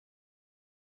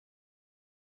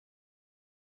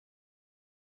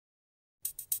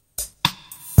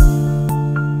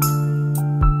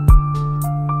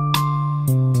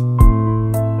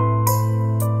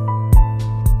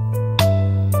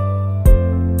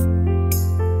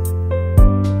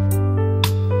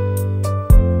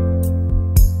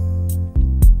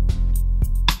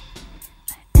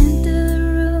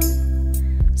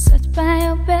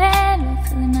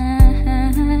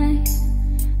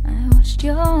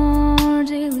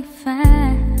orderly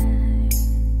fight.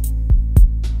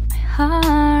 I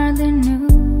hardly knew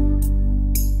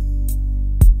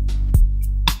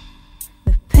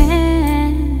the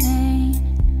pain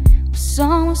was so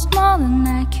much more than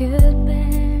I could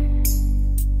bear.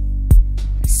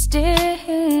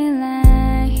 Still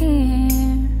I hear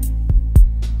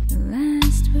your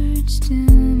last words to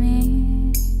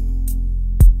me.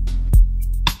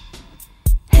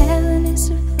 Heaven is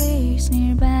a place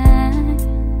nearby,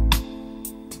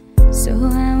 so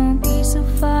I won't be so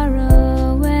far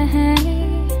away.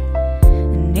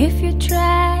 And if you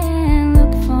try and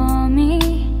look for me,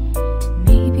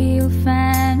 maybe you'll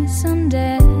find me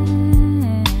someday.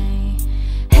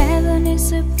 Heaven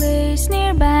is a place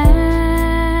nearby,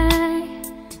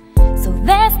 so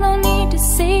there's no need to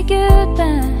say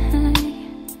goodbye.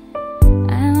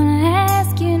 I wanna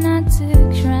ask you not to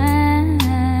cry.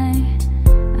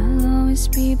 I'll always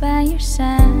be by your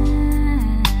side.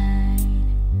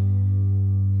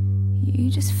 You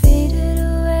just faded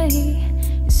away.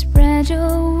 You spread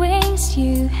your wings.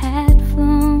 You had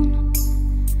flown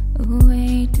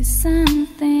away to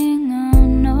something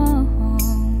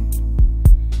unknown.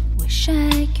 Wish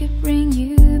I could bring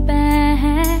you back.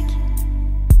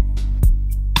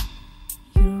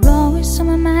 On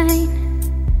my mind,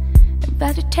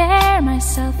 about to tear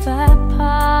myself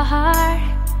apart.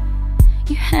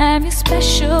 You have your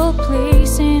special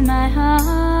place in my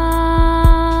heart.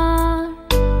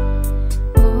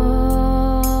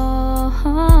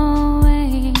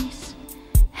 Always,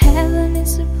 heaven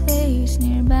is a place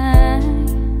nearby,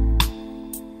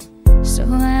 so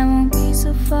I won't be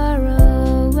so far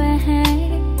away.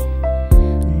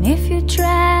 And if you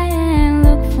try and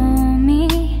look for me,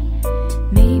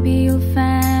 maybe you'll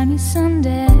find me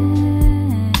someday.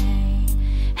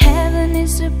 Heaven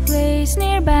is a place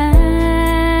nearby,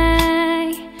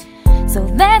 so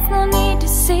there's no need to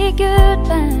say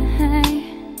goodbye.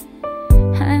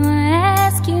 I wanna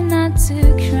ask you not to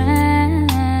cry.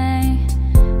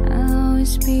 I'll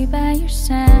always be by your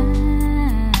side.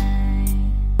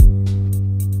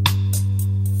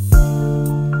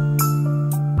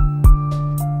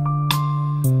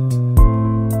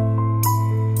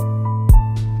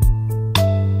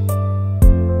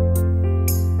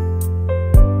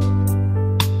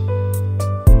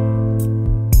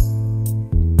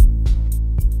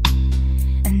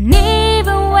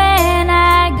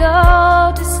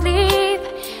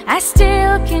 I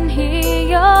still can hear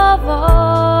your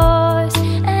voice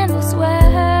and those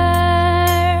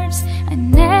words I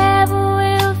never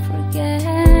will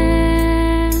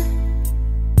forget.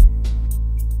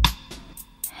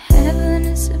 Heaven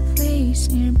is a place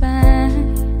nearby,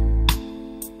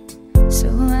 so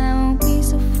I won't be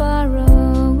so far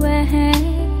away.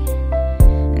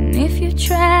 And if you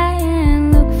try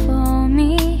and look for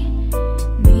me,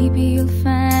 maybe you'll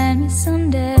find me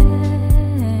someday.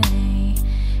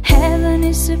 Heaven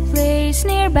is a place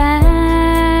nearby,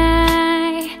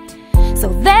 so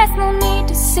there's no need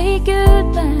to say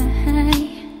goodbye.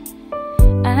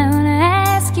 I wanna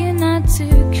ask you not to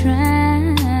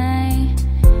cry.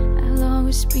 I'll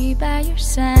always be by your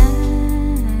side.